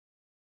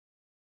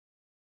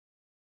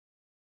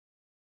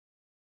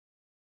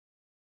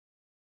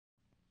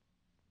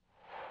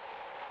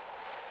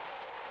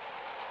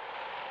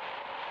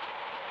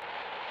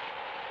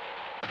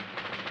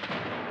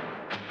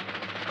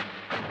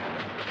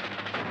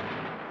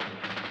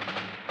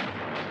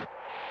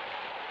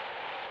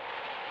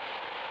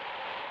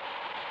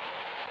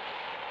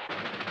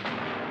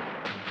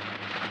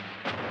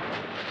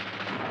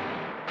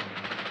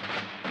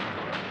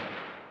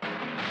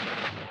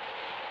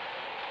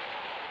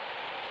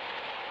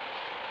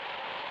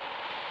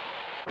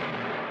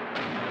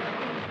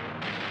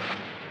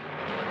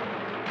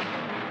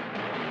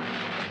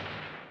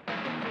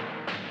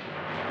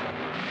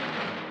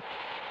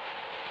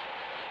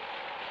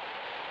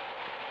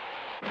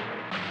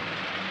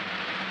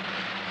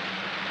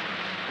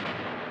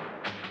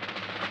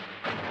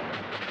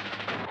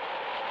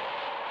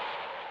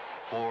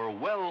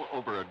well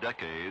over a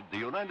decade, the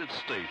United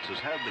States has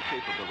had the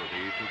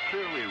capability to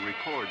clearly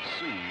record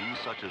scenes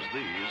such as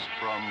these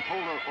from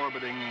polar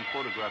orbiting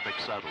photographic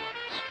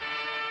satellites.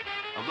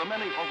 Of the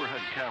many overhead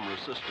camera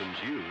systems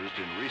used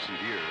in recent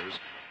years,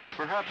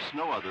 perhaps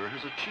no other has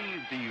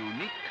achieved the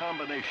unique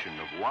combination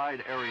of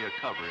wide area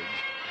coverage,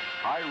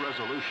 high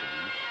resolution,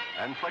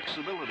 and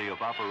flexibility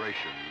of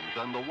operation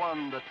than the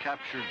one that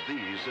captured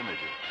these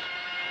images.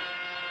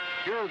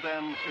 Here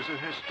then is a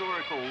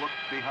historical look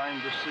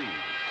behind the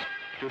scenes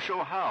to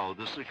show how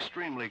this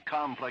extremely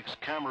complex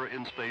camera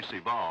in space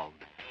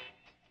evolved,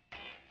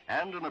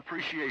 and an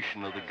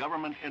appreciation of the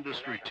government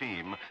industry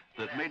team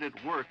that made it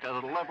work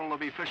at a level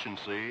of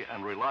efficiency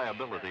and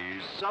reliability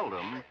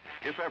seldom,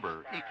 if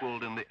ever,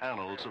 equaled in the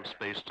annals of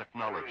space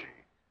technology.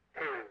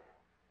 2,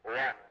 1,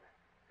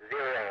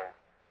 0.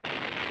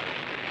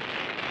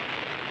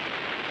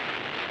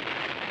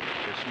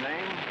 Its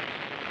name,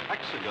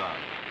 HEXAGON.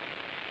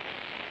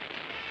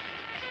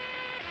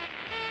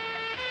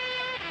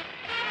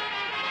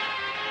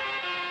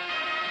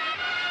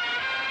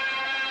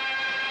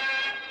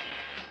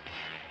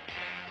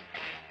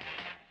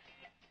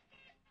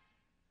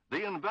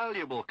 The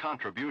invaluable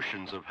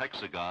contributions of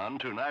HEXAGON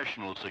to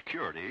national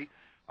security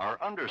are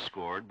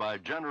underscored by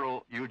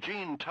General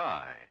Eugene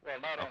Tai,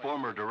 a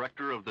former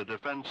director of the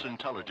Defense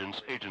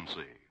Intelligence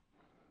Agency.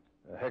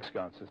 The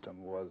HEXAGON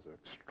system was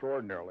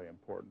extraordinarily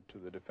important to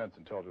the defense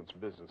intelligence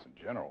business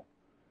in general.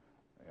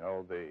 You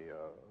know, the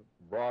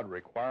broad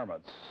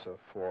requirements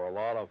for a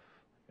lot of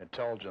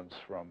intelligence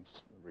from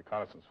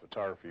reconnaissance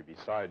photography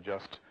beside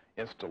just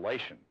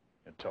installation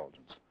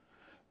intelligence.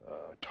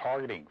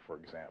 Targeting, for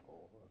example,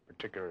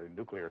 particularly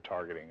nuclear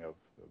targeting of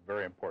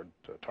very important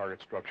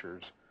target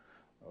structures,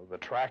 the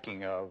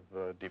tracking of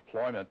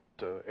deployment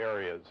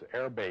areas,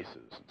 air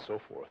bases, and so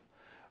forth.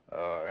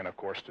 And of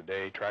course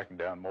today, tracking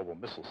down mobile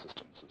missile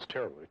systems is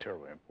terribly,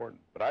 terribly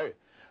important. But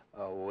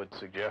I would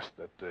suggest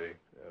that the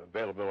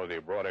availability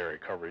of broad area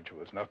coverage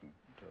was nothing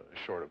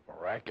short of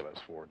miraculous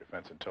for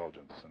defense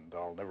intelligence. And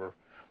I'll never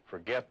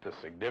forget the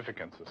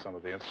significance of some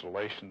of the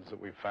installations that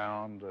we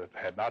found that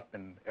had not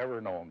been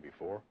ever known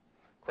before.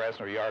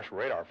 Krasnoyarsk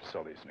radar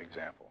facility is an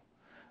example.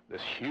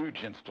 This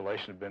huge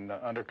installation had been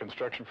under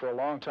construction for a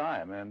long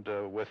time, and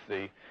with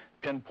the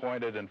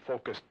pinpointed and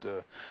focused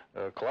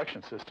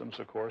collection systems,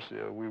 of course,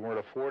 we weren't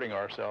affording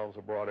ourselves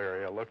a broad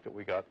area look that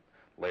we got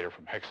later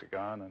from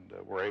HEXAGON,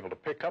 and were able to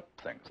pick up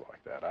things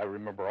like that. I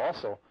remember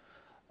also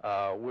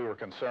we were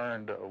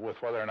concerned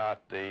with whether or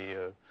not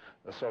the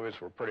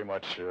Soviets were pretty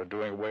much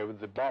doing away with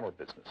the bomber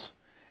business.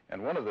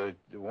 And one of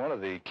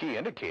the key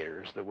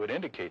indicators that would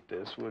indicate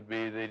this would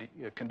be the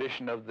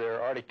condition of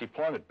their Arctic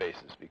deployment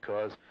bases,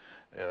 because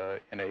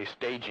in a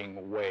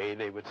staging way,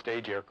 they would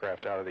stage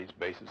aircraft out of these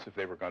bases if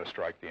they were going to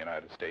strike the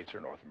United States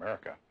or North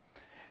America.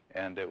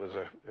 And it was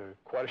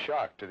quite a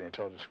shock to the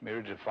intelligence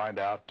community to find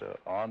out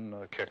on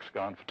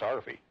HEXAGON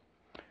photography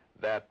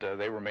that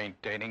they were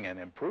maintaining and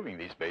improving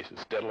these bases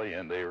steadily,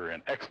 and they were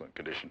in excellent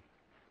condition.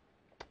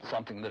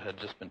 Something that had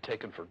just been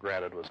taken for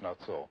granted was not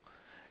so,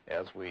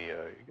 as we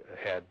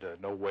had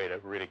no way to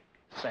really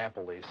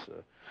sample these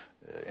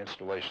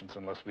installations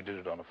unless we did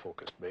it on a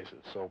focused basis.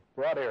 So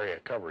broad area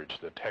coverage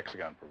that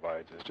HEXAGON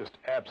provides is just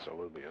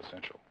absolutely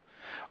essential.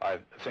 I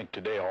think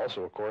today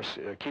also, of course,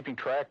 keeping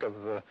track of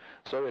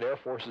Soviet air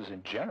forces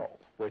in general,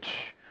 which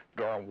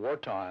during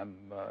wartime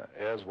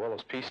as well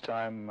as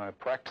peacetime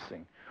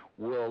practicing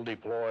will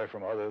deploy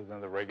from other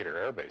than the regular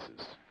air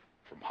bases,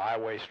 from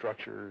highway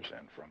structures,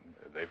 and from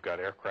they've got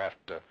aircraft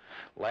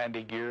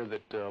landing gear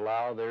that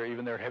allow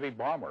even their heavy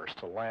bombers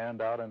to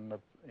land out in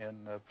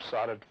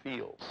sodded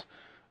fields,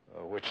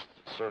 which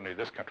certainly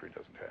this country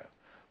doesn't have.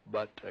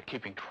 But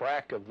keeping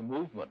track of the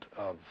movement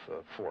of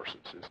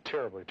forces is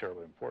terribly,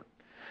 terribly important.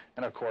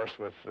 And of course,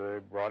 with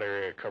broad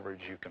area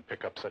coverage, you can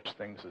pick up such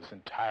things as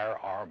entire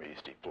armies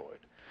deployed.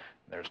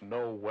 There's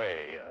no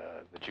way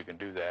that you can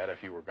do that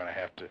if you were going to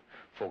have to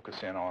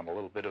focus in on a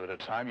little bit of it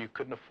at a time. You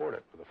couldn't afford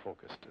it with a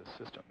focused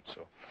system.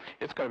 So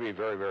it's going to be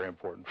very, very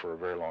important for a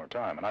very long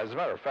time. And as a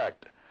matter of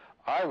fact,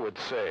 I would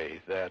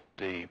say that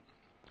the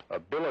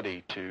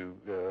ability to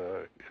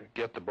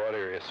get the broad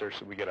area search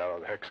that we get out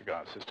of the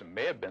HEXAGON system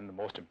may have been the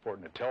most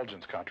important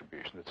intelligence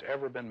contribution that's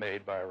ever been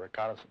made by a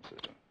reconnaissance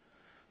system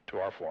to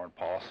our foreign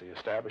policy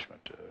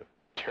establishment.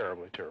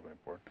 Terribly, terribly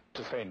important.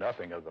 To say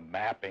nothing of the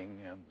mapping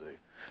and the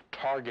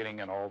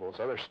targeting and all those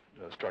other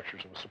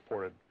structures that were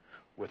supported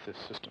with this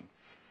system.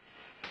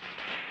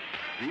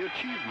 The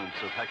achievements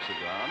of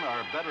HEXAGON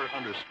are better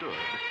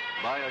understood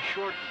by a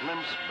short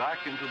glimpse back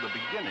into the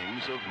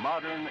beginnings of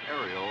modern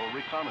aerial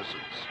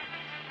reconnaissance.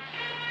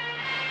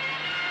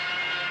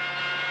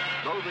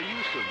 Though the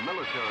use of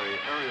military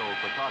aerial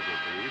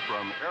photography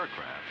from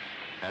aircraft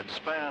had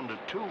spanned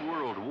 2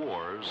 world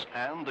wars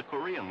and the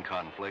Korean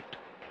conflict,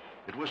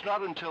 it was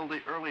not until the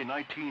early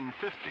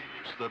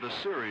 1950s that a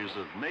series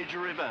of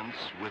major events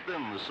within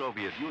the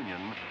Soviet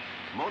Union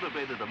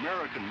motivated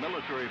American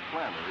military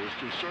planners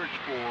to search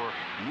for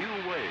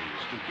new ways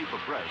to keep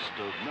abreast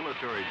of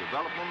military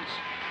developments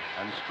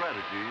and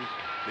strategies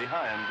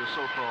behind the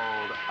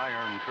so-called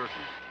Iron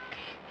Curtain.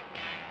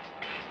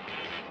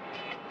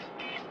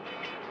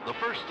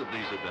 The first of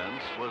these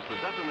events was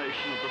the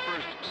detonation of the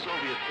first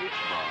Soviet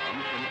H-bomb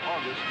in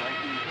August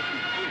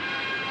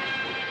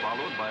 1953,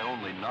 followed by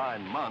only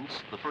 9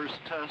 months the first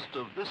test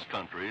of this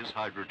country's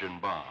hydrogen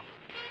bomb.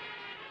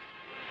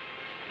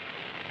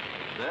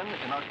 Then,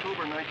 in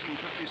October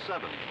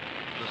 1957,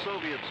 the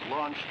Soviets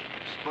launched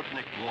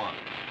Sputnik 1.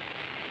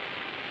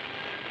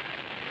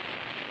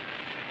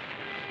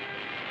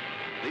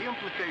 The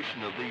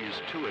implication of these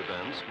two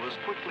events was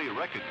quickly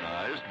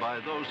recognized by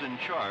those in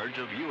charge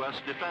of U.S.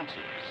 defenses.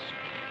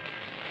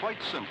 Quite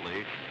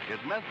simply,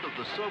 it meant that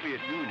the Soviet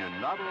Union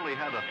not only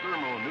had a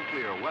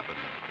thermonuclear weapon,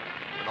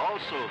 but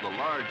also the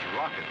large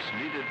rockets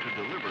needed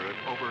to deliver it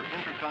over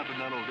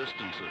intercontinental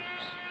distances.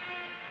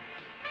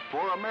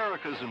 For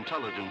America's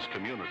intelligence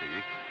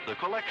community, the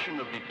collection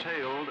of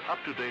detailed,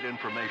 up-to-date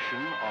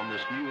information on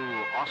this new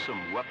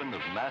awesome weapon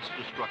of mass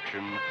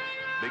destruction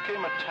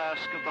became a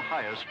task of the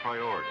highest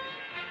priority.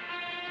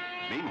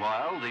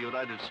 Meanwhile, the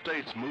United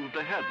States moved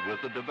ahead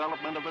with the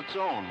development of its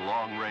own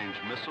long-range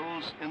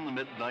missiles in the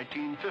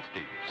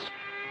mid-1950s,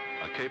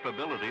 a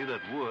capability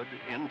that would,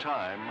 in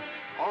time,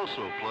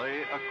 also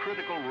play a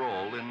critical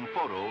role in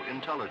photo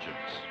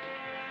intelligence.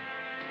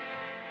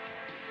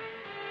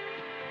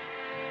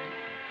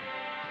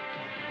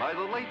 By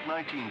the late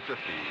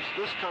 1950s,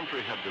 this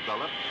country had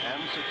developed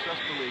and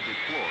successfully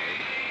deployed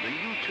the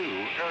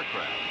U-2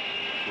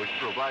 aircraft, which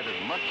provided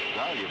much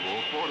valuable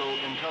photo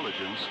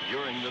intelligence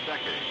during the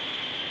decade.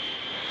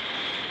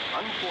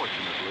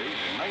 Unfortunately,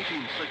 in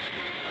 1960,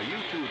 a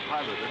U-2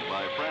 piloted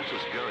by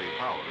Francis Gary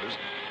Powers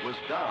was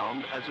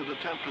downed as it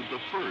attempted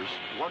the first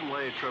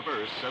one-way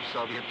traverse of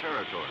Soviet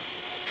territory.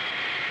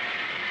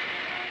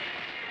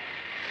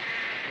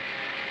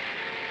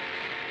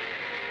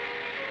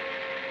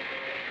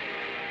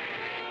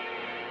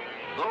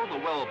 Though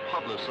the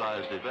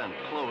well-publicized event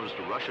closed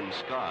Russian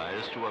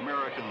skies to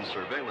American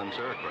surveillance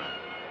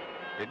aircraft,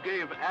 it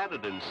gave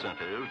added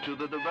incentive to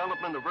the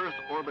development of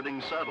Earth-orbiting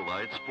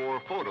satellites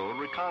for photo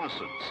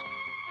reconnaissance,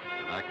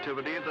 an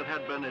activity that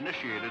had been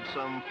initiated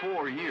some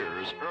 4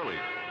 years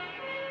earlier.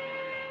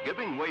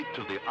 Giving weight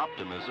to the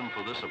optimism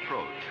for this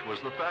approach was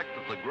the fact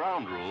that the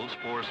ground rules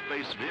for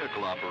space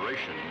vehicle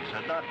operations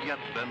had not yet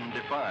been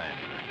defined.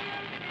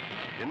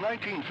 In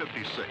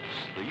 1956,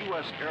 the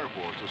U.S. Air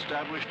Force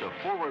established a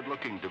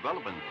forward-looking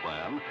development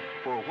plan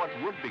for what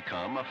would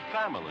become a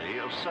family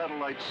of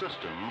satellite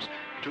systems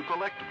to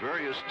collect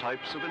various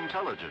types of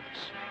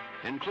intelligence,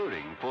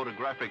 including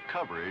photographic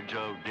coverage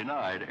of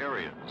denied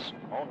areas.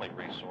 Only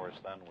resource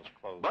then was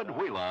closed. Bud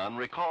Whelan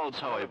recalls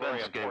how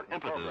events gave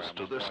impetus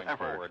to this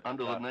effort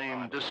under the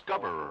name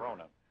Discoverer.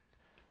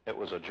 It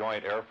was a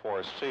joint Air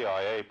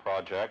Force-CIA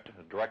project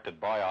directed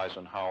by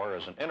Eisenhower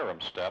as an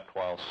interim step,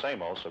 while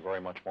SAMOS, a very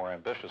much more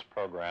ambitious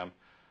program,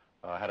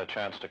 had a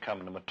chance to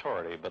come to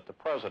maturity. But the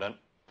President,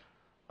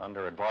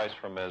 under advice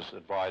from his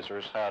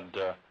advisors, had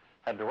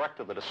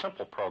directed that a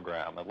simple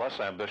program, a less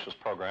ambitious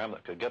program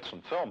that could get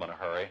some film in a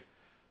hurry,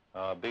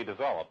 be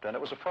developed. And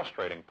it was a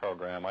frustrating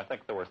program. I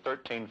think there were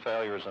 13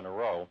 failures in a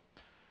row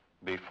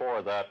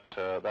before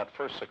that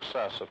first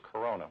success of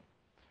Corona.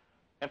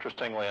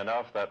 Interestingly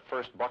enough, that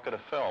first bucket of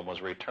film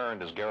was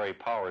returned as Gary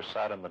Powers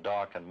sat in the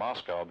dock in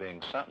Moscow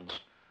being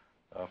sentenced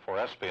for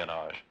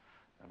espionage,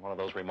 and one of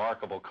those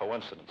remarkable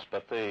coincidences.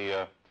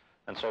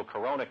 And so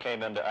Corona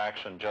came into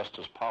action just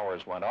as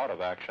Powers went out of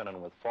action,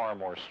 and with far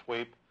more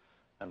sweep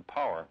and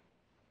power.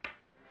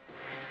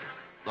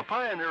 The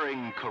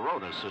pioneering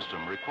Corona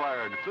system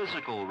required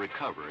physical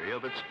recovery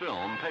of its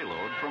film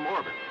payload from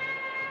orbit,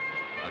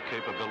 a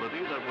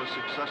capability that was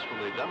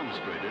successfully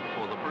demonstrated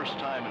for the first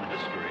time in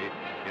history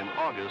in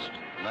August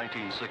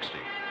 1960.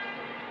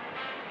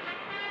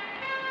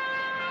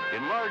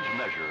 In large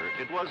measure,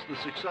 it was the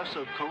success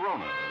of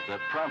Corona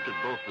that prompted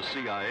both the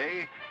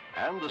CIA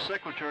and the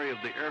Secretary of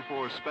the Air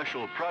Force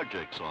Special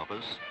Projects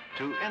Office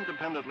to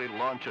independently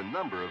launch a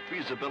number of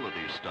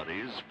feasibility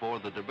studies for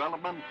the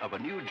development of a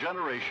new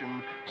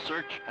generation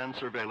search and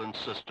surveillance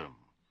system.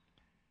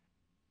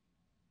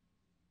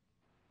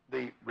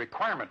 The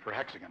requirement for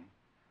HEXAGON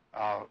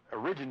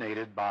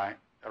originated by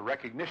a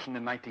recognition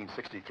in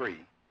 1963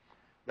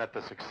 that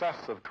the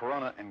success of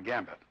Corona and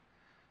Gambit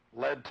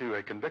led to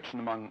a conviction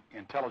among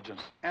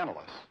intelligence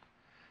analysts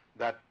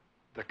that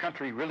the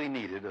country really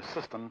needed a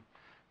system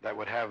that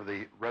would have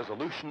the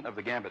resolution of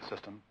the Gambit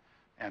system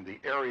and the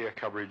area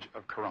coverage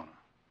of Corona.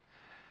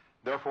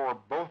 Therefore,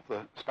 both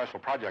the Special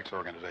Projects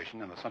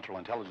Organization and the Central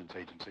Intelligence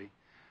Agency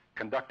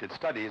conducted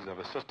studies of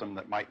a system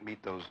that might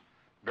meet those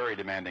very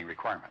demanding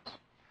requirements.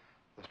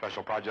 The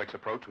Special Projects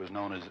approach was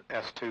known as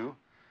S2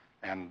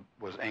 and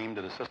was aimed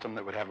at a system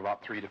that would have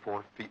about 3 to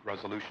 4 feet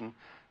resolution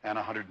and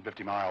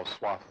 150 miles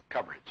swath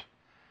coverage.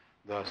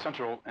 The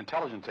Central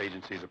Intelligence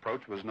Agency's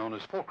approach was known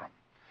as Fulcrum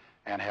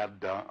and had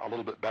a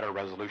little bit better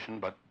resolution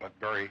but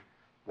very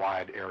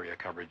wide area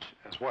coverage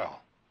as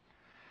well.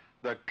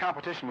 The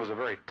competition was a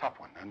very tough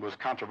one and was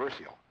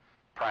controversial,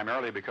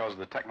 primarily because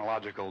the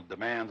technological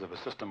demands of a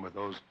system with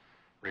those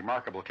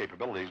remarkable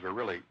capabilities were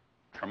really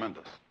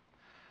tremendous.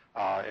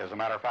 As a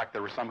matter of fact,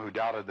 there were some who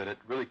doubted that it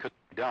really could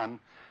be done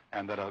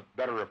and that a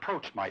better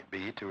approach might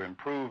be to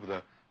improve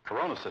the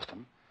Corona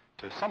system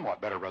to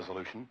somewhat better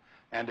resolution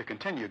and to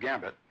continue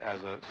Gambit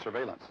as a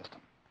surveillance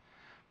system.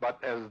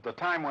 But as the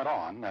time went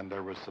on and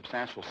there was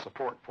substantial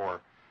support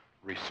for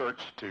research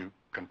to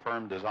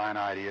confirm design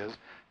ideas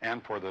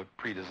and for the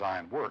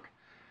pre-designed work,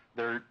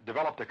 there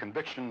developed a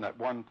conviction that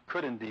one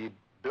could indeed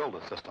build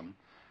a system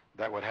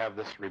that would have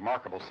this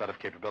remarkable set of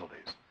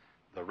capabilities: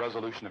 the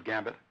resolution of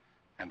Gambit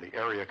and the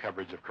area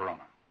coverage of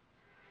Corona.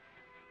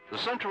 The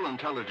Central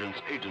Intelligence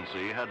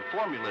Agency had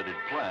formulated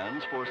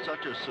plans for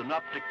such a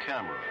synoptic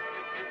camera.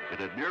 It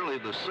had nearly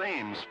the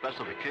same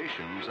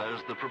specifications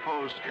as the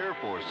proposed Air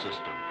Force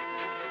system.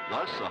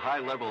 Thus, a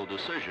high-level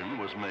decision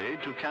was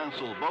made to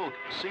cancel both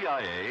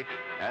CIA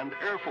and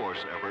Air Force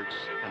efforts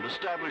and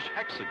establish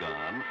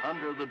HEXAGON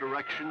under the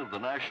direction of the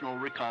National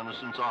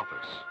Reconnaissance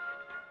Office.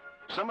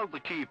 Some of the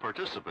key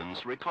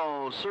participants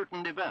recall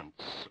certain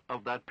events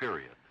of that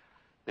period.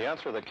 The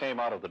answer that came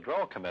out of the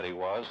drill committee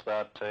was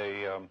that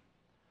a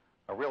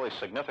really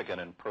significant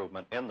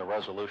improvement in the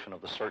resolution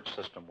of the search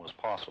system was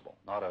possible.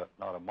 Not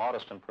a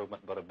modest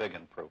improvement, but a big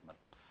improvement.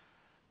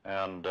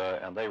 And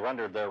they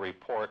rendered their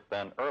report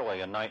then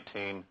early in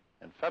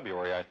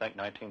February, I think,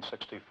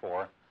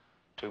 1964,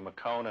 to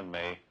McCone and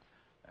me,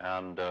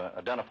 and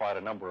identified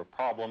a number of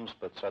problems,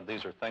 but said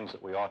these are things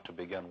that we ought to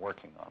begin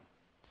working on.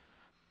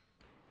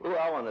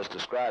 Llewellyn has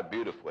described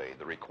beautifully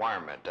the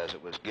requirement as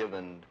it was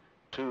given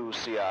to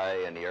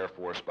CIA and the Air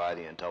Force by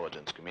the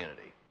intelligence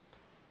community.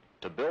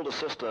 To build a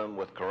system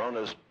with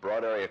Corona's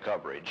broad area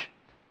coverage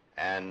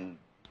and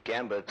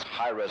Gambit's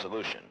high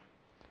resolution.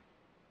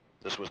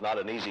 This was not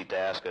an easy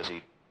task, as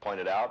he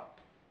pointed out,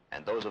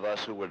 and those of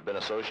us who had been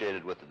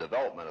associated with the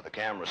development of the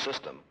camera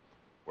system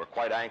were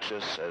quite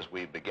anxious as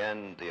we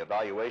began the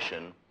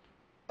evaluation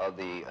of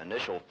the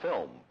initial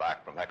film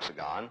back from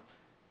HEXAGON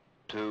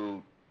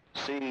to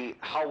see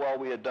how well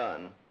we had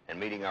done in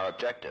meeting our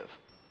objective.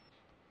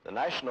 The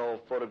National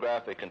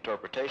Photographic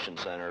Interpretation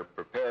Center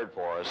prepared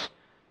for us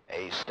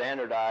a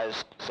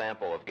standardized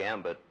sample of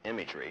Gambit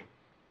imagery,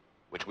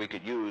 which we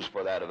could use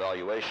for that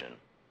evaluation.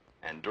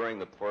 And during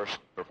the first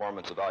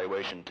performance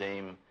evaluation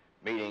team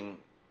meeting,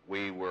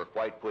 we were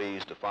quite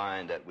pleased to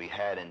find that we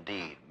had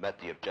indeed met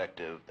the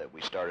objective that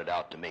we started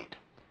out to meet.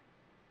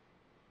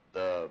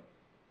 The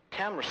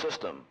camera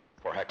system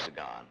for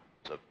HEXAGON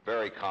is a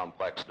very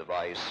complex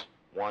device,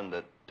 one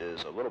that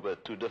is a little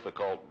bit too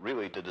difficult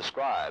really to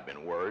describe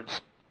in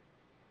words.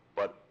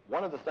 But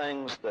one of the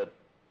things that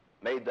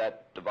made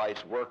that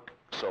device work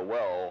so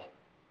well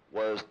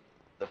was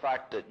the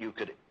fact that you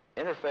could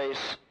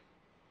interface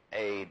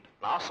an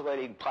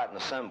oscillating platen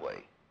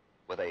assembly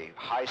with a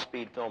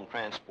high-speed film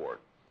transport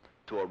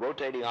to a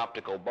rotating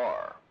optical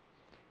bar.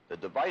 The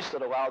device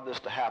that allowed this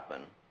to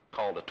happen,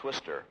 called a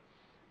twister,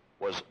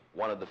 was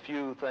one of the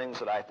few things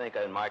that I think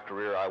in my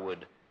career I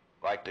would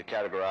like to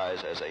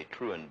categorize as a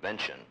true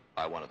invention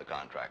by one of the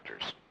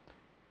contractors.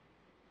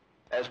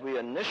 As we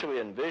initially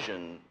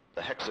envisioned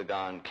the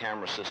HEXAGON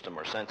camera system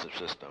or sensor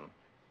system,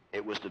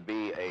 it was to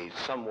be a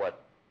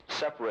somewhat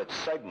separate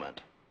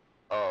segment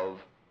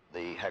of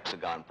the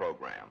HEXAGON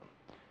program.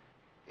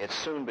 It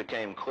soon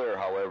became clear,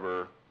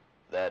 however,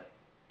 that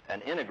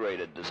an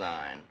integrated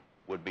design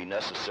would be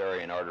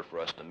necessary in order for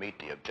us to meet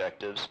the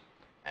objectives,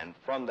 and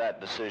from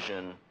that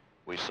decision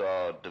we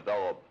saw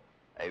develop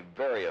a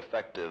very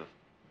effective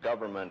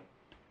government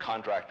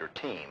contractor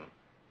team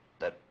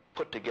that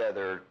put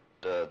together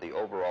the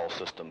overall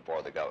system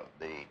for the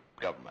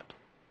government.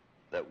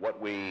 That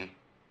what we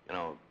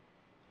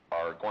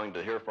are going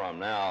to hear from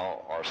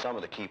now are some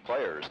of the key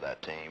players of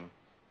that team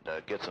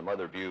to get some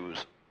other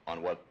views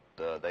on what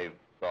they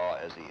saw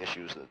as the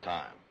issues at the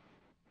time.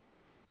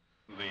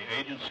 The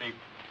agency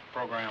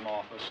program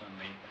office and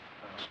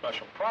the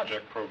special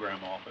project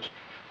program office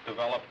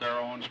developed their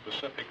own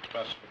specific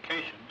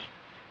specifications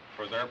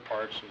for their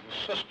parts of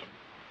the system.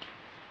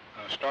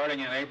 Starting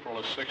in April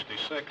of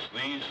 '66,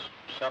 these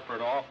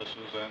separate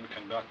offices then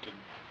conducted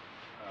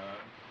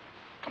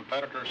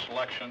competitor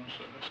selections,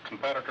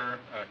 competitor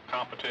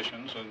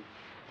competitions,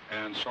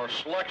 and source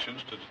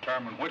selections to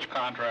determine which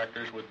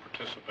contractors would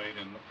participate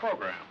in the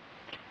program.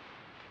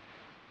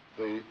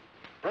 The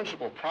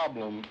principal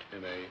problem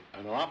in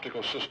an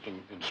optical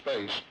system in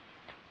space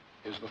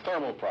is the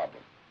thermal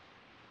problem.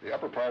 The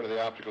upper part of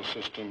the optical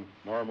system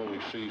normally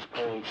sees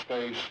cold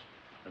space,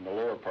 and the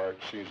lower part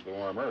sees the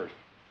warm Earth.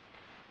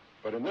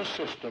 But in this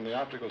system, the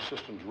optical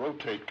systems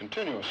rotate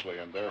continuously,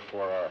 and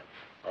therefore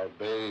are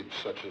bathed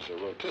such as a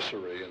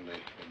rotisserie in the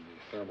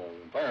thermal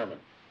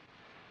environment.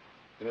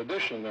 In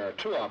addition, there are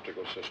two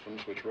optical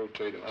systems which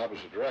rotate in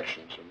opposite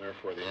directions, and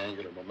therefore the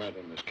angular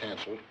momentum is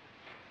canceled,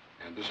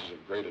 and this is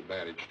of great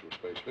advantage to a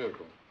space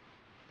vehicle.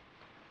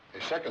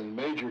 A second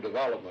major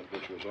development,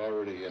 which was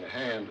already in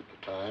hand at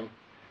the time,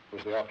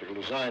 was the optical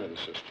design of the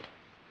system.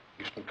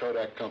 Eastman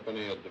Kodak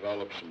Company had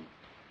developed some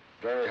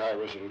very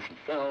high-resolution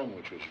film,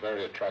 which was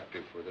very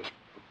attractive for this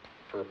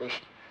purpose,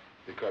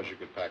 because you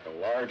could pack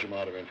a large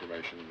amount of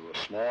information into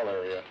a small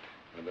area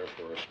and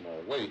therefore a small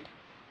weight.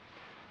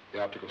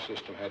 The optical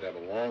system had to have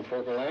a long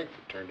focal length.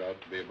 It turned out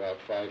to be about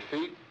 5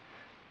 feet,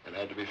 and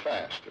had to be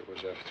fast. It was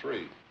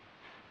F3.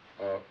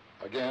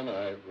 Again,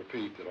 I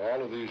repeat that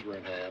all of these were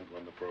in hand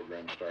when the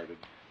program started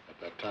at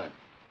that time.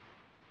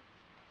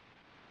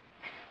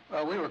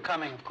 Well, we were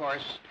coming, of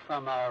course,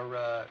 from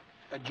our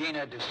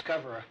Agena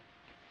Discover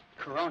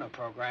Corona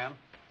program,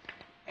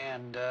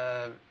 and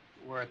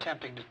we're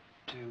attempting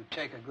to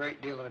take a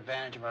great deal of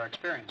advantage of our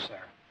experience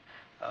there.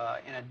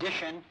 In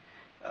addition,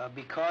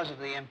 because of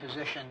the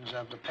impositions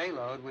of the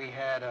payload, we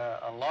had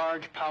a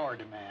large power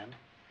demand,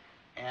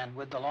 and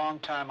with the long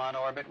time on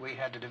orbit, we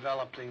had to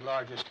develop the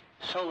largest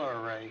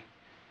solar array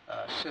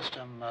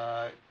system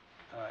that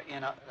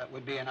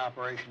would be in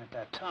operation at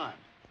that time.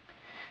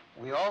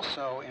 We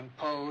also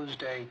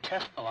imposed a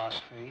test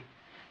philosophy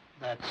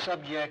that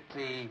subject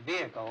the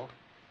vehicle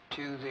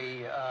to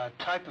the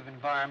type of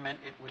environment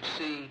it would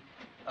see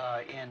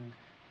in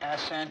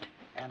ascent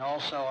and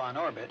also on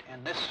orbit,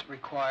 and this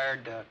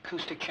required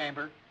acoustic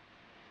chamber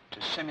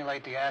to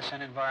simulate the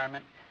ascent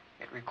environment.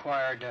 It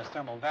required a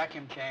thermal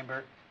vacuum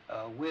chamber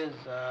with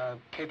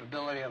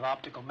capability of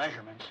optical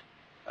measurements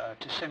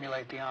to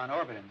simulate the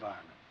on-orbit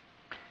environment.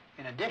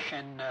 In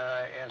addition,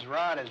 as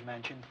Rod has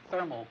mentioned,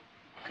 thermal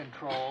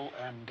control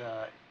and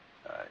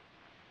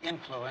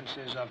influence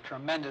is of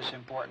tremendous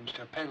importance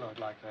to a payload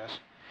like this.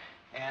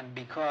 And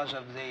because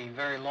of the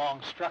very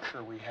long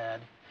structure we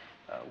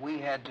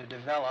had to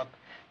develop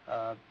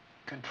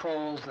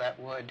controls that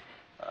would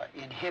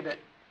inhibit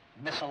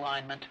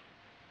misalignment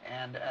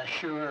and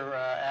assure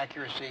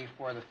accuracy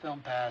for the film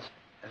pass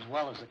as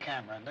well as the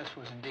camera. And this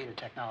was indeed a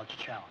technology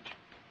challenge.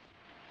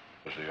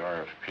 As the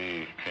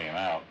RFP came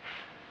out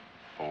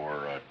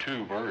for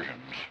two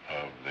versions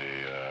of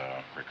the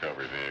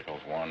recovery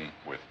vehicles, one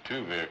with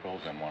 2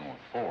 vehicles and one with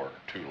 4,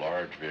 2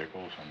 large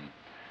vehicles and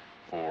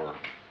 4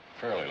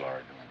 fairly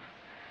large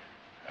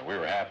ones. We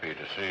were happy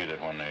to see that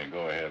when the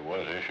go-ahead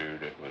was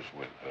issued, it was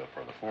with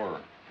for the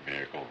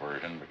 4-vehicle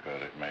version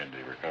because it made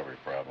the recovery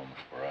problems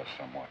for us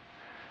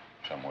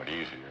somewhat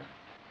easier.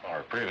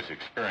 Our previous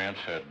experience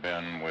had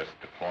been with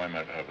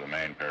deployment of the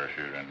main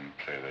parachute in,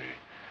 say,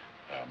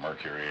 the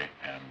Mercury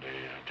and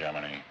the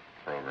Gemini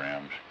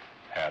programs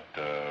at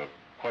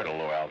quite a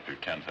low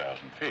altitude,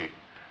 10,000 feet.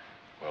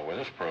 Well, with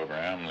this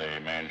program, the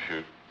main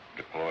chute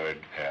deployed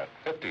at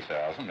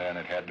 50,000, and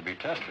it had to be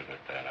tested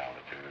at that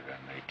altitude.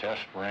 And the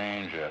test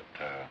range at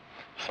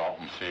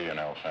Salton Sea and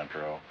El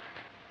Centro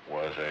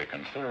was a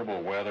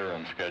considerable weather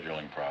and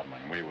scheduling problem,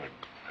 and we would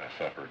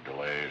suffer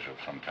delays of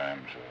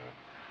sometimes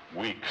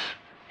weeks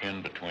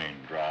in between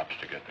drops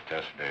to get the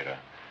test data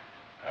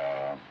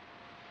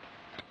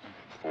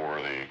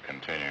for the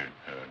continued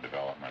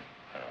development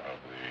of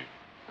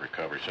the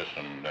recovery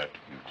system that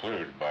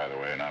included, by the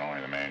way, not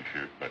only the main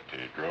chute, but the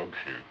drogue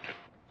chute.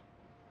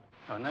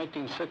 In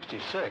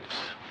 1966,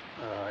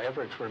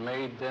 efforts were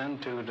made then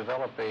to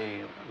develop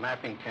a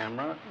mapping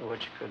camera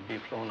which could be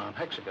flown on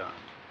HEXAGON.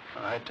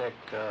 ITEC,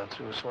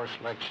 through a source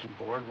selection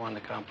board, won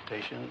the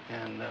competition,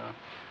 and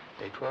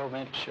a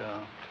 12-inch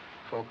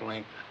focal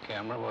length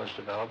camera was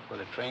developed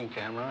with a train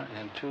camera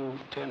and 2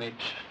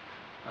 10-inch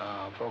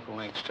focal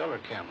length stellar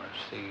cameras.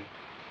 The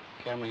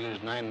camera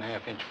used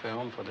 9.5-inch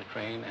film for the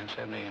train and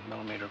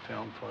 70mm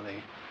film for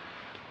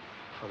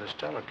the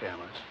stellar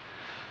cameras.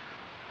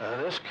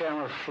 This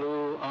camera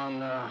flew on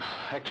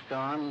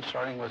HEXAGON,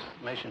 starting with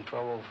mission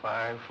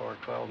 1205 for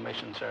 12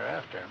 missions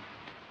thereafter.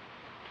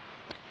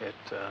 It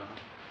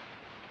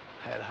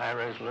had high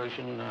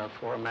resolution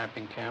for a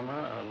mapping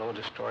camera, low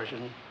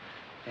distortion,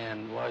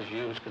 and was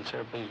used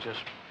considerably just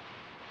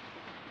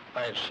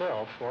by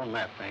itself for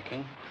map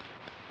making.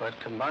 But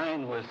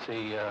combined with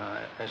the,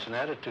 as an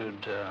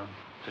attitude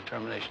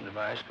determination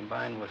device,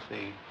 combined with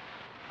the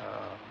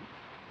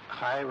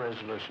high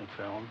resolution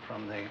film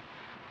from the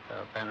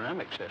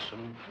panoramic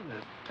system,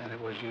 and it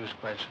was used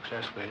quite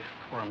successfully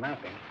for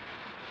mapping.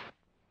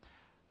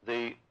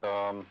 The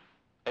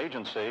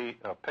agency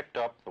picked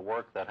up the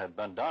work that had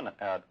been done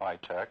at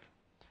ITEC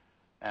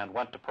and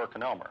went to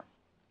PerkinElmer.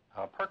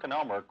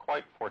 PerkinElmer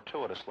quite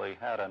fortuitously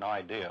had an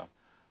idea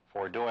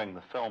for doing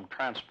the film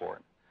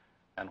transport.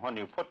 And when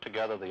you put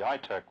together the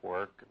ITEC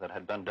work that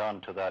had been done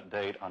to that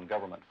date on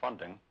government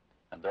funding,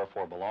 and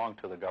therefore belonged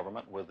to the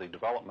government, with the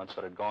developments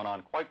that had gone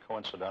on quite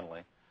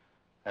coincidentally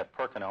at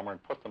PerkinElmer,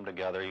 and put them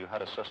together, you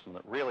had a system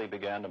that really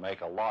began to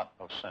make a lot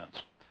of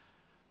sense.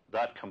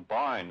 That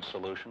combined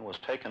solution was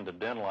taken to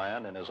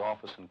Dinland in his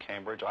office in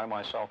Cambridge. I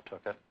myself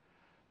took it,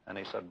 and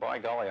he said, by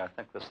golly, I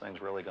think this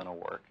thing's really going to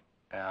work.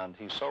 And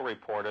he so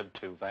reported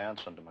to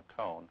Vance and to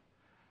McCone,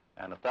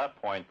 and at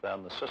that point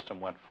then the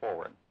system went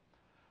forward.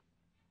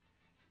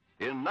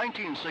 In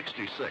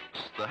 1966,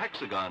 the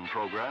HEXAGON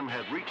program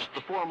had reached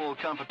the formal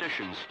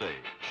competition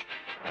stage,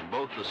 and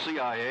both the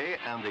CIA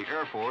and the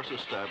Air Force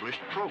established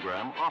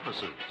program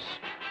offices.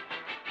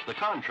 The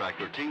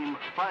contractor team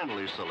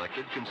finally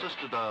selected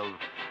consisted of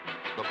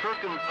the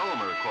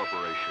PerkinElmer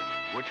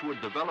Corporation, which would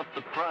develop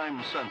the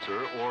prime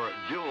sensor or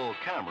dual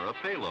camera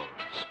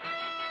payloads.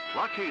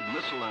 Lockheed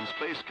Missile and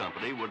Space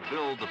Company would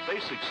build the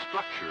basic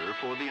structure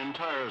for the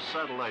entire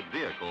satellite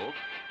vehicle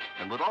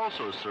and would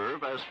also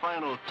serve as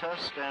final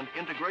test and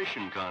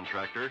integration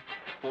contractor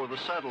for the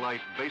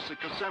satellite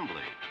basic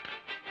assembly.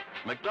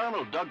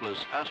 McDonnell Douglas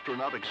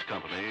Astronautics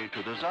Company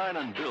to design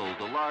and build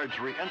the large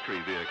re-entry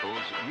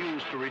vehicles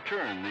used to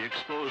return the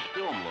exposed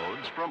film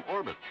loads from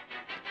orbit.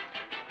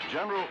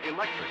 General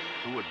Electric,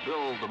 who would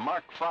build the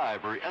Mark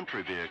V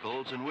re-entry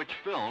vehicles in which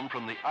film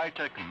from the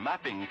ITEC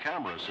mapping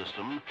camera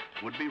system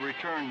would be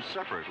returned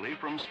separately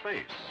from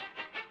space.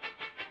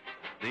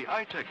 The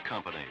ITEC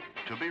company,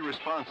 to be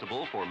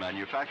responsible for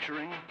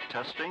manufacturing,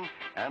 testing,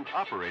 and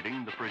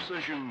operating the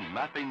precision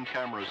mapping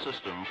camera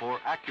system for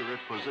accurate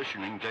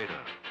positioning data.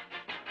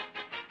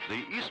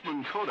 The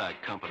Eastman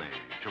Kodak Company,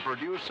 to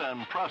produce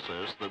and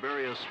process the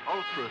various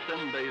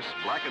ultra-thin base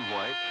black and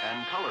white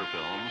and color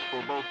films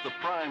for both the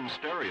prime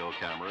stereo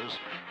cameras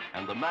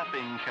and the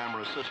mapping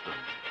camera system.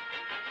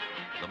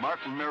 The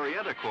Martin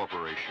Marietta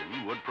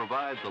Corporation would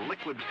provide the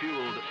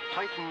liquid-fueled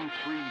Titan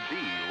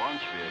 3D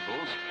launch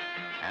vehicles,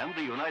 and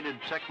the United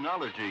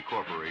Technology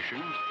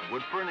Corporation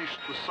would furnish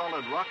the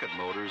solid rocket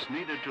motors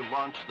needed to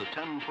launch the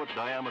 10-foot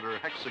diameter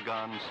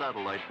HEXAGON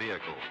satellite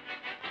vehicle.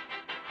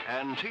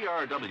 And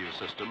TRW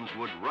Systems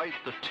would write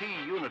the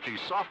T-Unity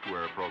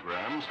software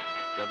programs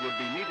that would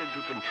be needed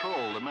to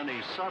control the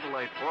many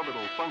satellite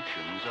orbital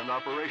functions and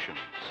operations.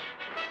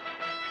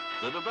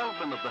 The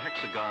development of the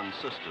HEXAGON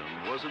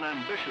system was an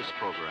ambitious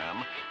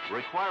program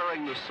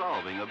requiring the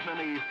solving of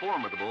many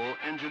formidable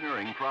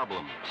engineering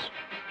problems.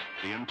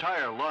 The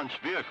entire launch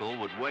vehicle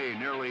would weigh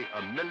nearly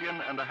 1.5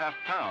 million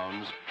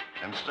pounds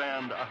and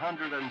stand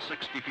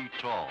 160 feet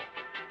tall.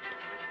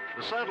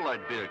 The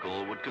satellite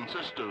vehicle would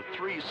consist of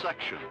 3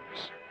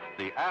 sections: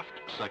 the aft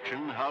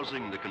section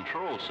housing the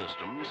control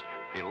systems,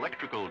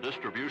 electrical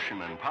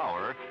distribution and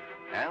power,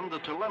 and the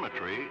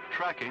telemetry,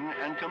 tracking,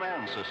 and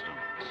command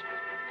systems.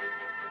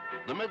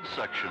 The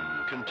midsection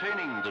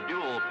containing the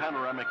dual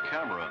panoramic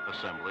camera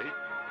assembly,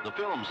 the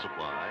film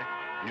supply,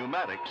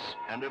 pneumatics,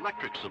 and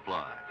electric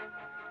supply.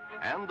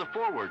 And the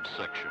forward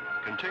section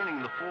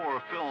containing the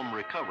 4 film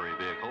recovery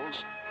vehicles,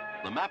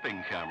 the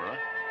mapping camera,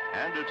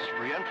 and its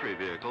re-entry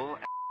vehicle.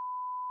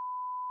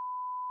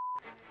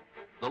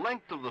 The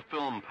length of the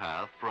film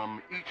path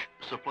from each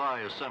supply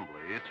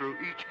assembly through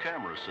each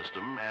camera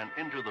system and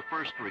into the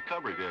first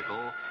recovery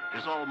vehicle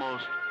is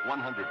almost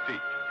 100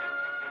 feet.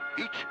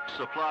 Each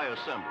supply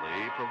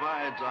assembly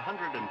provides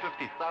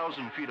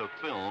 150,000 feet of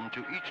film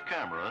to each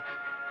camera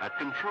at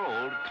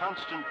controlled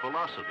constant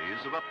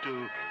velocities of up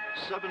to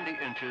 70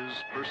 inches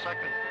per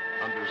second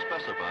under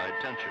specified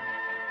tension.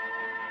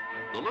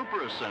 The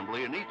looper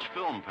assembly in each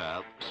film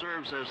path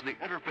serves as the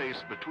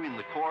interface between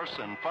the coarse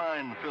and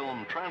fine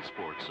film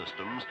transport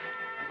systems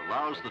and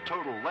allows the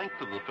total length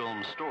of the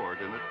film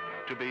stored in it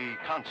to be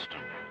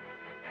constant.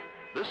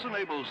 This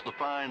enables the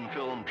fine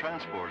film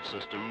transport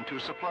system to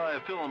supply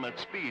film at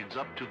speeds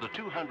up to the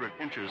 200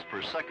 inches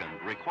per second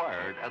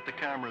required at the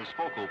camera's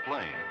focal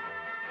plane.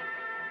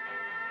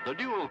 The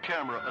dual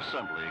camera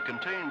assembly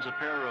contains a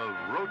pair of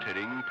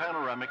rotating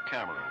panoramic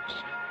cameras.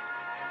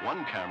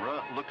 One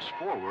camera looks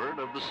forward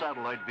of the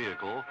satellite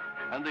vehicle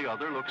and the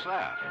other looks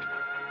aft.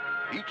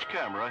 Each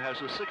camera has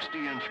a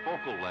 60-inch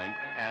focal length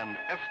and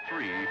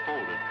f3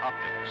 folded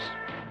optics.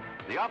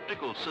 The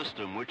optical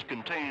system, which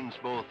contains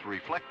both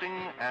reflecting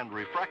and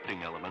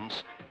refracting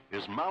elements,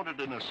 is mounted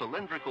in a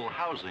cylindrical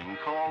housing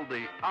called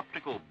the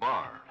optical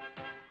bar.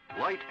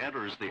 Light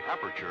enters the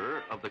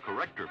aperture of the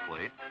corrector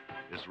plate,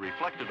 is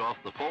reflected off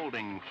the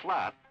folding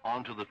flat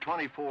onto the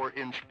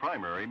 24-inch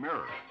primary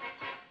mirror.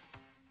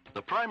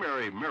 The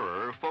primary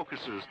mirror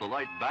focuses the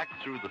light back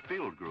through the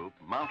field group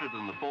mounted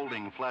in the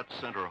folding flat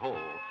center hole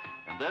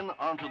and then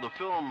onto the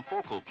film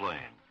focal plane.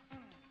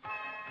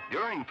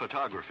 During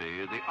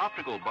photography, the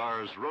optical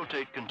bars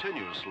rotate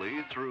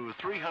continuously through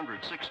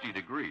 360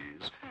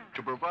 degrees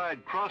to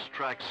provide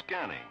cross-track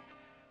scanning,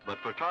 but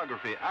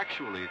photography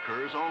actually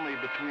occurs only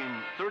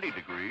between 30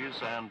 degrees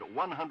and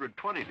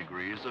 120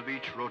 degrees of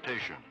each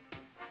rotation.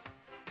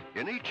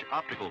 In each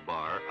optical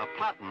bar, a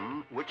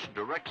platen which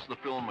directs the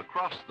film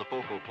across the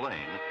focal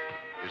plane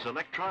is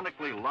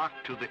electronically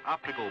locked to the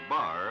optical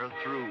bar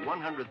through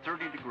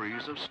 130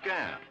 degrees of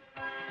scan.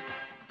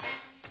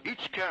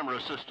 Each camera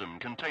system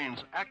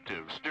contains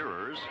active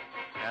steerers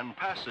and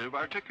passive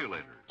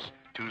articulators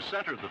to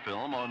center the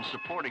film on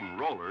supporting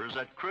rollers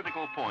at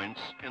critical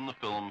points in the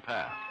film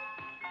path.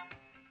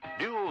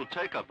 Dual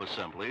take-up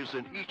assemblies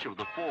in each of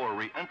the 4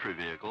 re-entry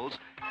vehicles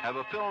have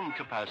a film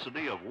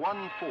capacity of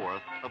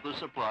 1/4 of the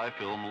supply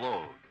film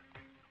load.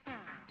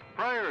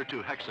 Prior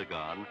to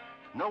HEXAGON,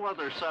 no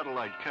other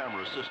satellite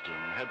camera system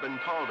had been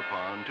called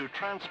upon to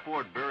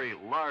transport very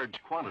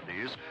large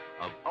quantities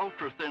of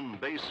ultra-thin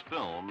base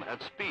film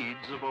at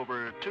speeds of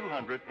over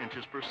 200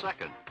 inches per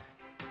second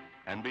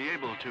and be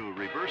able to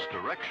reverse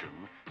direction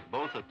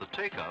both at the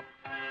take-up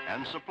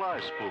and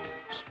supply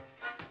spools.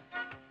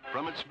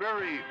 From its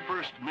very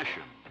first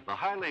mission, the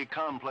highly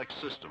complex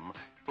system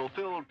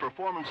fulfilled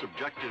performance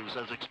objectives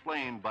as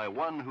explained by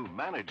one who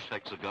managed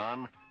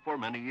HEXAGON for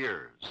many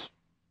years.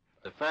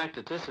 The fact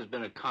that this has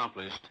been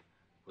accomplished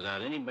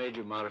without any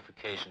major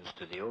modifications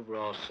to the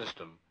overall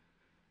system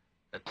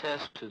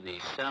attests to the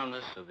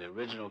soundness of the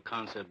original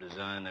concept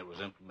design that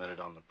was implemented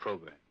on the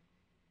program.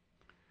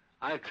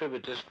 I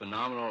attribute this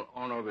phenomenal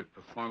on-orbit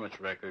performance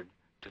record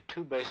to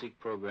two basic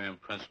program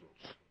principles.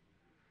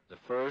 The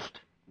first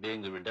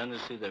being the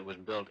redundancy that was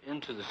built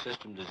into the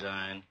system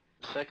design,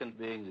 the second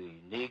being the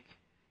unique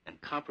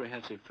and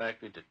comprehensive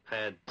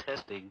factory-to-pad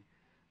testing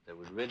that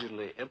was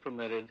rigidly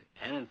implemented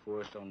and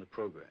enforced on the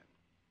program.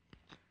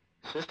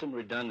 System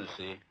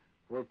redundancy,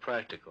 where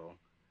practical,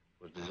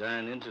 was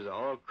designed into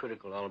all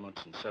critical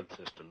elements and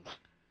subsystems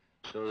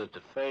so that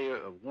the failure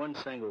of one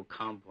single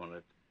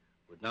component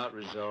would not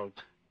result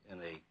in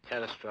a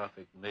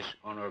catastrophic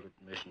on-orbit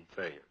mission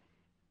failure.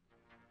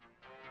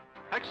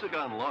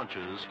 HEXAGON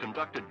launches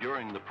conducted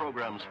during the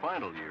program's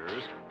final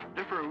years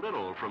differ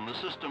little from the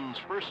system's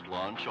first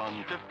launch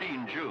on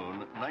 15 June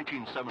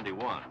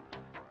 1971.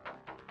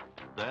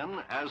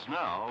 Then, as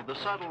now, the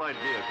satellite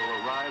vehicle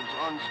arrives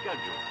on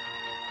schedule.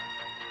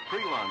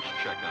 Pre-launch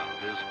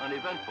checkout is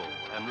uneventful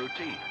and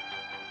routine.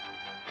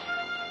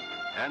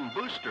 And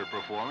booster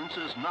performance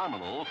is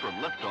nominal from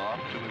liftoff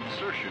to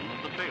insertion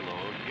of the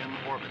payload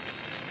in orbit.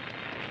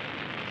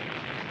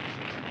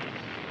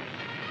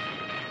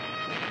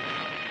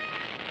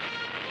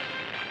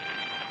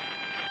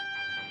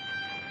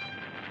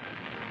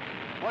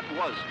 What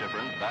was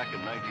different back in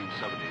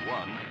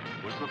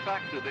 1971 was the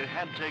fact that it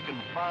had taken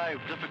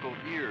 5 difficult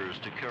years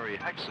to carry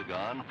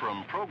HEXAGON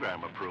from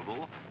program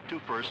approval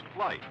to first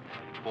flight,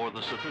 for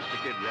the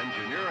sophisticated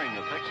engineering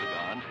of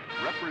HEXAGON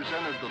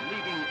represented the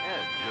leading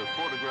edge of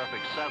photographic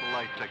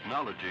satellite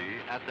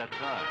technology at that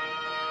time.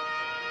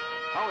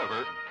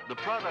 However, the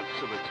products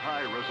of its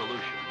high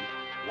resolution,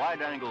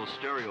 wide-angle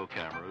stereo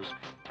cameras,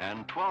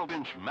 and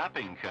 12-inch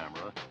mapping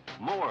camera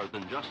more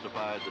than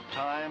justified the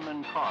time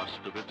and cost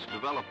of its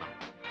development.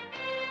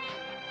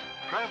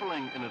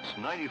 Traveling in its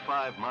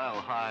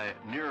 95-mile-high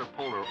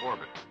near-polar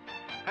orbit,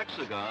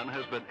 HEXAGON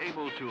has been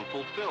able to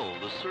fulfill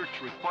the search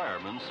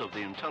requirements of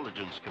the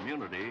intelligence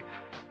community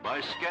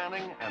by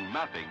scanning and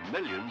mapping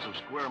millions of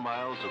square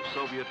miles of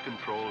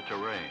Soviet-controlled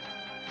terrain.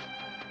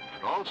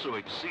 It also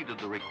exceeded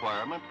the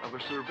requirement of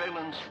a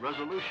surveillance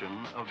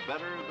resolution of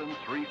better than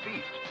 3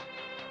 feet,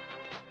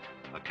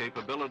 a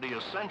capability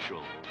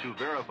essential to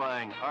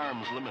verifying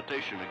arms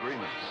limitation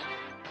agreements.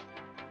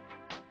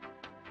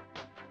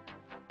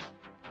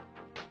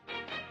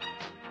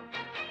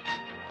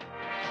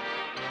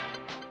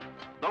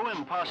 Though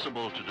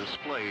impossible to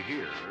display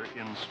here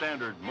in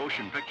standard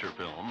motion picture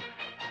film,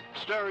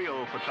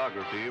 stereo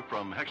photography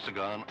from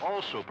HEXAGON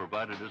also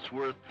provided its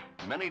worth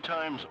many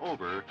times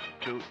over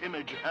to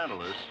image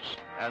analysts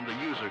and the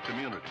user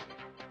community.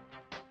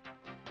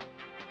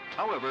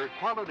 However,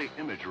 quality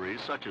imagery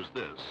such as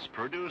this,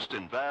 produced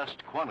in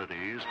vast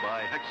quantities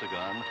by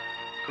HEXAGON,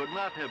 could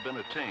not have been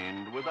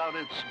attained without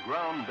its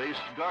ground-based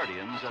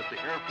guardians at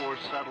the Air Force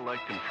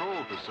Satellite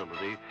Control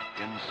Facility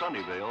in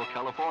Sunnyvale,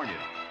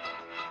 California.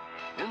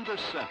 In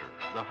this center,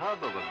 the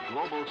hub of a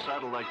global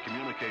satellite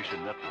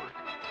communication network,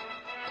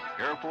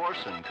 Air Force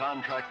and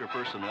contractor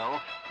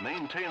personnel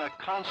maintain a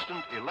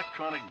constant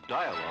electronic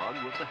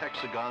dialogue with the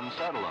HEXAGON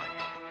satellite.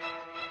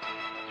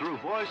 Through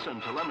voice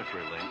and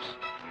telemetry links,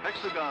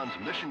 HEXAGON's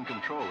mission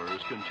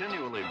controllers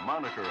continually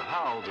monitor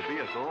how the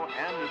vehicle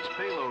and its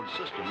payload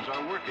systems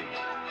are working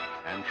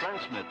and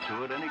transmit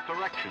to it any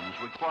corrections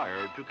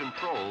required to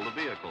control the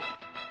vehicle.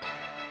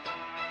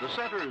 The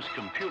center's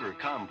computer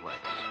complex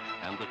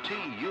and the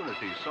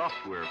T-Unity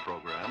software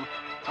program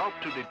help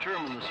to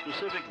determine the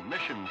specific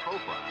mission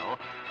profile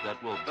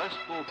that will best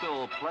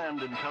fulfill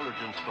planned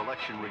intelligence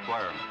collection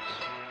requirements.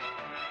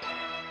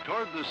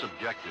 Toward this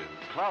objective,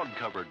 cloud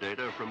cover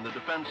data from the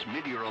Defense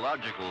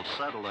Meteorological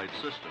Satellite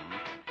System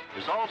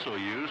is also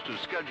used to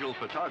schedule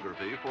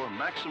photography for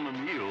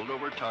maximum yield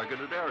over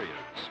targeted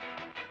areas.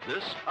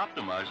 This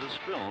optimizes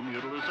film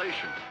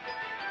utilization.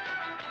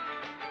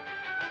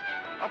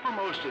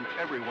 Uppermost in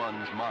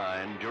everyone's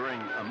mind during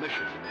a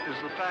mission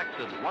is the fact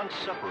that once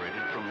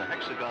separated from the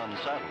HEXAGON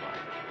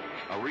satellite,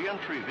 a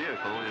re-entry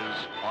vehicle is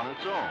on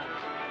its own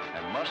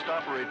and must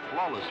operate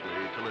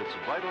flawlessly till its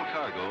vital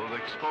cargo of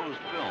exposed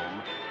film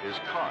is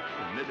caught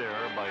in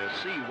midair by a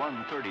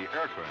C-130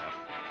 aircraft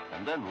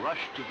and then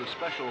rushed to the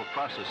special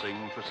processing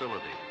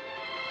facility.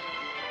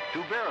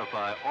 To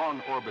verify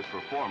on-orbit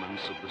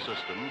performance of the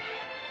system,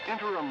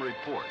 interim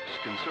reports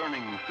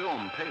concerning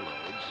film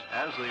payloads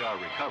as they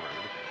are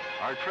recovered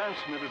are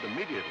transmitted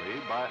immediately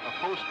by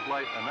a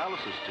post-flight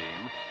analysis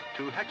team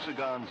to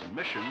HEXAGON's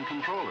mission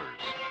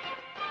controllers.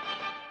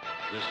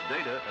 This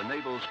data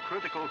enables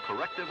critical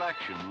corrective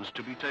actions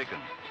to be taken.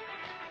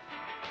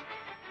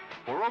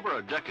 For over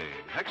a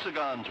decade,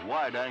 HEXAGON's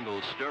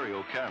wide-angle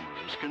stereo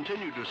cameras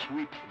continue to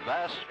sweep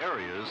vast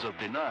areas of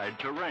denied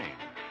terrain,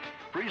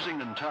 freezing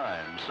in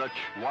time such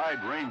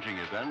wide-ranging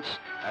events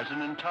as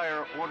an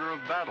entire order of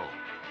battle.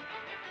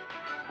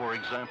 For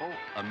example,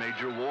 a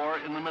major war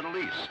in the Middle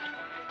East,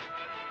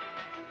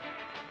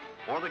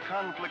 or the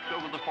conflict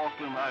over the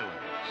Falkland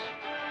Islands.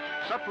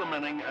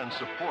 Supplementing and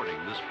supporting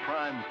this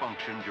prime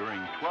function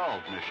during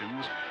 12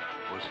 missions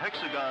was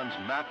HEXAGON's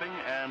mapping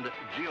and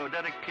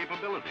geodetic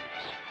capabilities,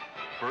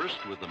 first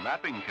with the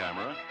mapping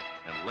camera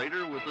and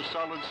later with the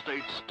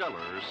solid-state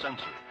stellar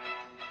sensor.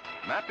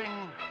 Mapping,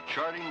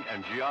 charting,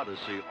 and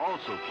geodesy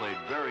also played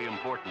very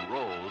important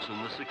roles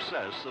in the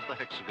success of the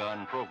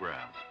HEXAGON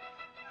program.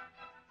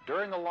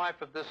 During the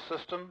life of this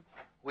system,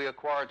 we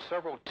acquired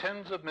several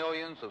tens of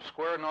millions of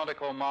square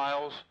nautical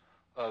miles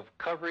of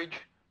coverage,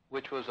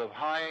 which was of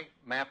high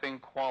mapping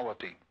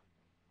quality.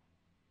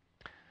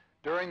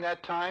 During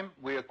that time,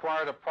 we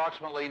acquired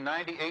approximately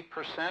 98%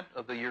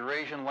 of the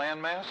Eurasian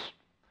landmass.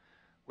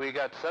 We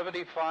got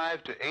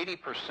 75 to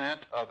 80%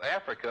 of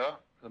Africa,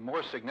 the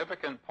more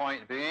significant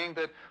point being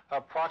that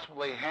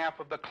approximately half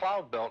of the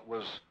cloud belt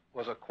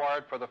was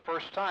acquired for the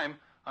first time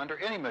under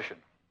any mission.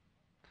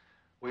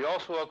 We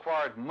also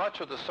acquired much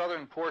of the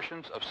southern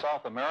portions of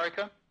South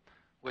America,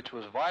 which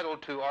was vital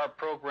to our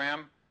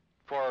program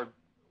for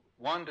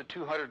 1 to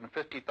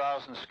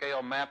 250,000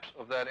 scale maps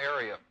of that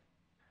area.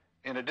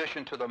 In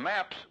addition to the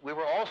maps, we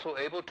were also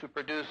able to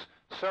produce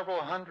several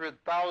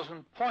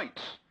 100,000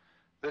 points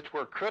that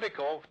were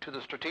critical to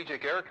the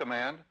Strategic Air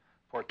Command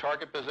for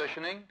target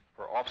positioning,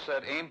 for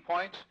offset aim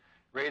points,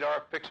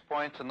 radar fixed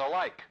points, and the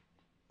like.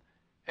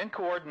 In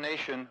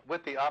coordination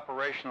with the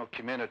operational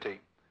community,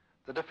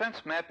 the Defense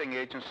Mapping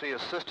Agency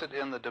assisted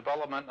in the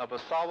development of a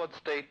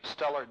solid-state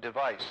stellar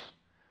device,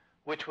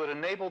 which would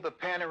enable the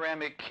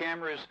panoramic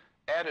camera's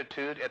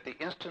attitude at the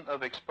instant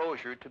of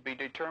exposure to be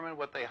determined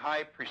with a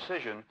high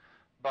precision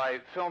by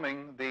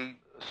filming the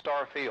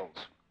star fields.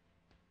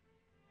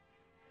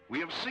 We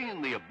have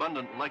seen the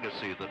abundant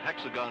legacy that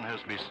HEXAGON has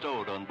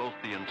bestowed on both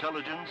the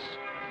intelligence,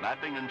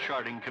 mapping, and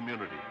charting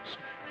communities.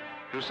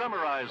 To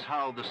summarize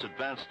how this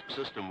advanced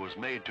system was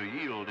made to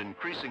yield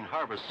increasing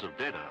harvests of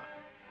data,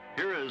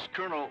 here is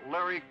Colonel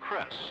Larry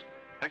Kress,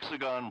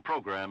 HEXAGON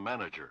Program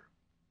Manager.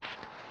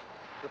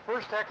 The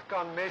first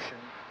HEXAGON mission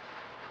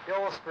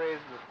illustrated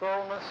the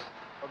thoroughness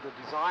of the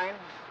design,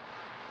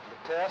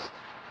 the test,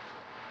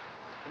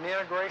 and the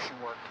integration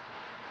work.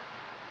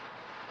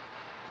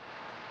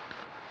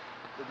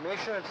 The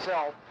mission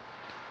itself,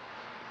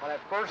 when it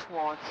first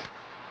launched,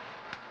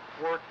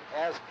 worked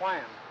as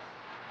planned.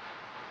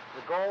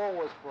 The goal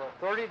was for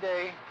a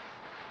 30-day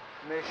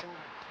mission,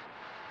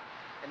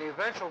 and the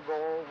eventual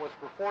goal was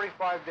for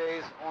 45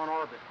 days on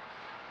orbit.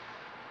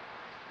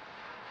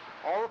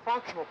 All the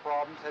functional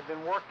problems had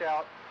been worked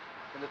out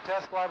in the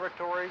test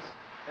laboratories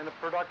and the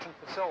production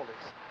facilities.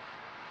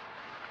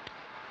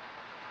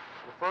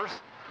 The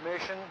first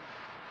mission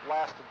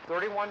lasted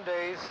 31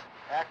 days,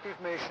 active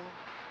mission,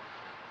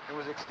 and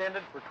was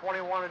extended for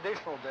 21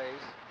 additional days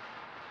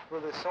for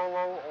the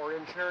solo or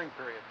engineering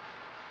period,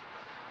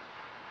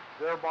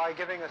 thereby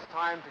giving us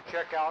time to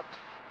check out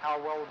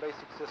how well the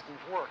basic systems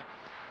work.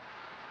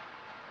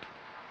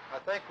 I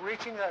think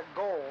reaching that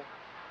goal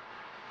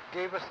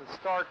gave us a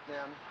start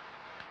then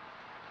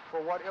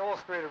for what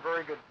illustrated a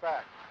very good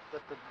fact,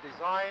 that the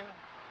design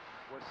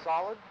was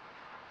solid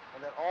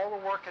and that all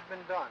the work had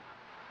been done.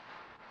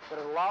 But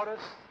it allowed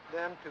us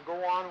then to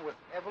go on with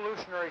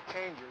evolutionary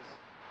changes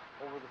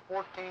over the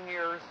 14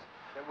 years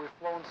that we've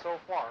flown so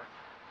far,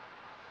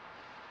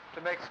 to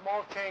make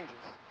small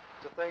changes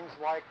to things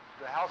like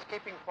the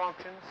housekeeping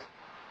functions,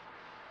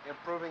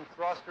 improving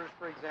thrusters,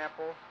 for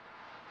example,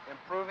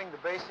 improving the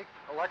basic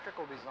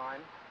electrical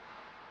design.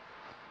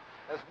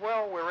 As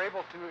well, we were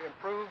able to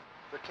improve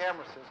the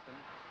camera system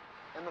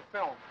and the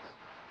films.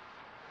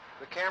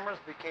 The cameras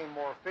became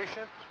more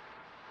efficient,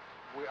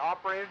 we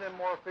operated them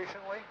more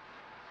efficiently,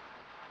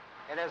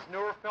 and as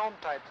newer film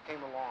types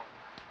came along,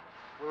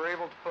 we were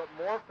able to put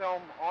more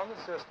film on the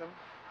system,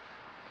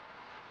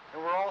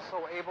 and we're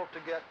also able to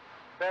get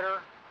better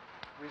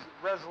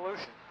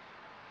resolution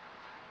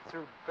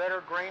through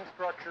better grain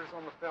structures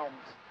on the films.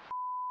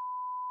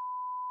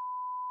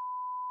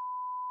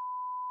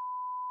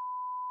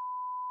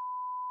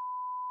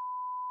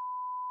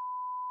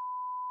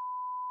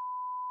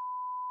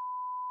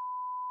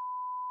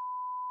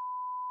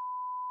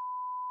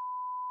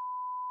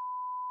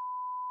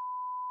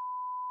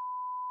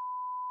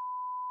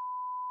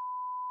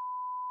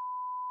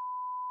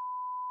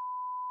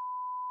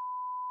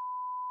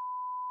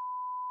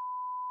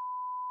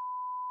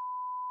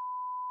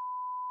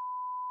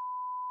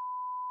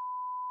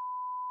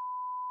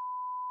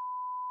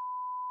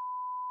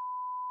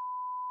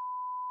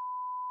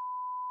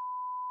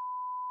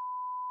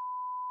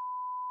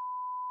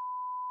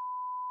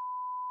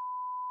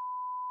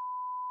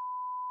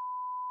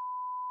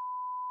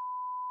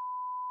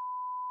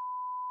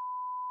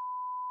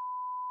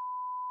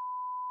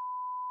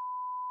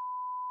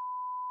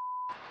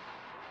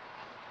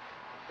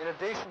 In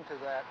addition to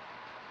that,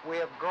 we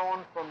have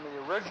grown from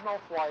the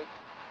original flight,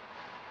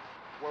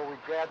 where we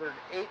gathered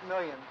 8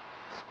 million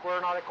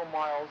square nautical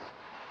miles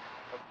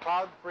of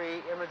cloud-free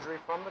imagery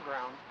from the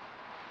ground.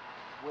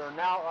 We are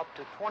now up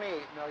to 28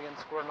 million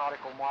square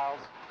nautical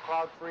miles of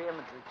cloud-free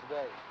imagery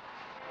today.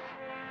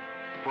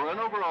 For an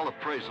overall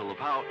appraisal of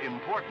how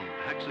important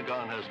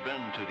HEXAGON has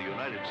been to the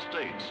United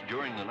States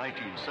during the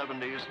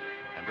 1970s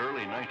and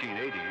early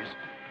 1980s,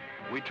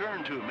 we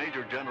turn to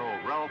Major General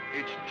Ralph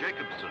H.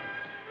 Jacobson,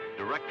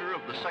 Director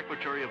of the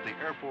Secretary of the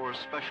Air Force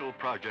Special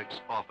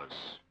Projects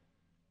Office.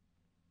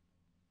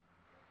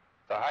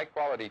 The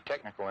high-quality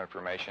technical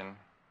information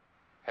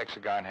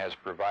HEXAGON has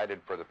provided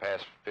for the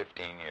past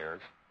 15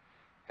 years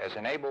has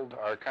enabled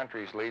our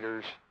country's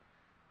leaders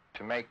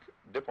to make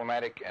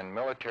diplomatic and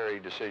military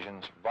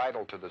decisions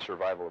vital to the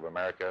survival of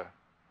America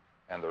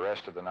and the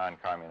rest of the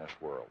non-communist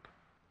world.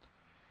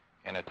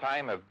 In a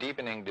time of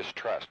deepening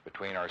distrust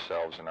between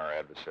ourselves and our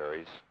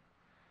adversaries,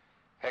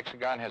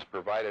 HEXAGON has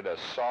provided us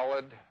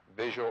solid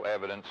visual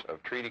evidence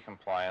of treaty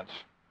compliance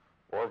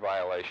or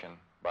violation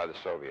by the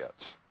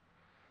Soviets,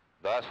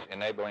 thus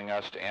enabling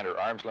us to enter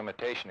arms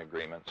limitation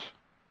agreements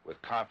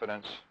with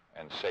confidence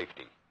and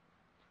safety.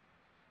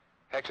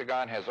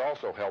 HEXAGON has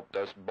also helped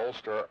us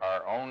bolster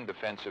our own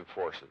defensive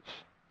forces.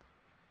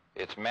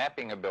 Its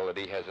mapping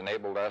ability has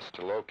enabled us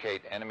to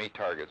locate enemy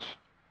targets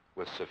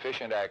with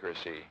sufficient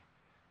accuracy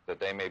that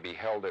they may be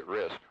held at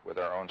risk with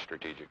our own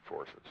strategic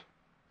forces.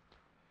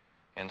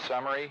 In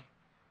summary,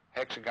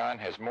 HEXAGON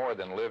has more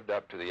than lived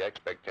up to the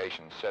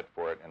expectations set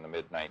for it in the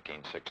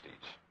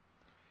mid-1960s.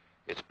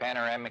 Its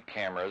panoramic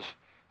cameras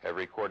have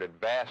recorded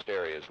vast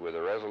areas with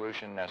the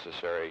resolution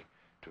necessary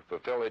to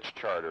fulfill its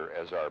charter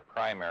as our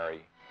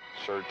primary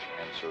search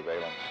and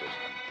surveillance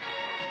system.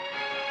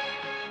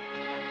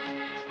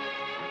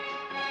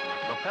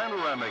 The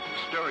panoramic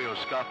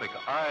stereoscopic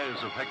eyes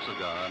of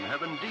HEXAGON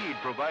have indeed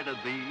provided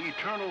the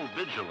eternal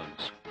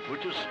vigilance,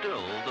 which is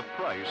still the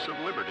price of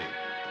liberty.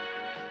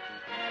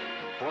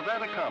 For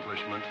that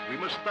accomplishment, we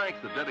must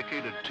thank the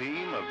dedicated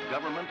team of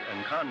government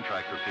and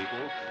contractor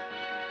people,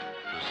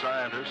 the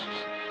scientists,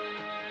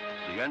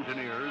 the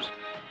engineers,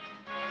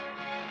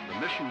 the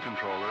mission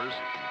controllers,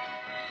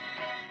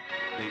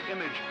 the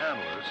image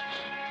analysts,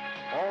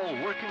 all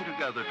working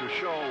together to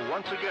show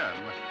once again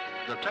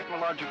the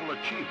technological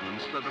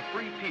achievements that a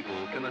free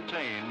people can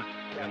attain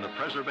in the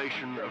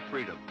preservation of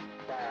freedom.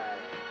 5,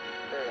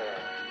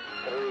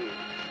 4, 3,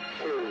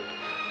 2,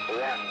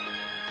 1.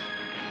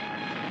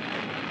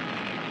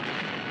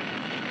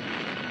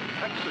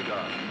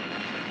 HEXAGON,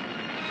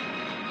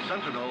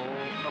 Sentinel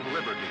of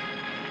Liberty.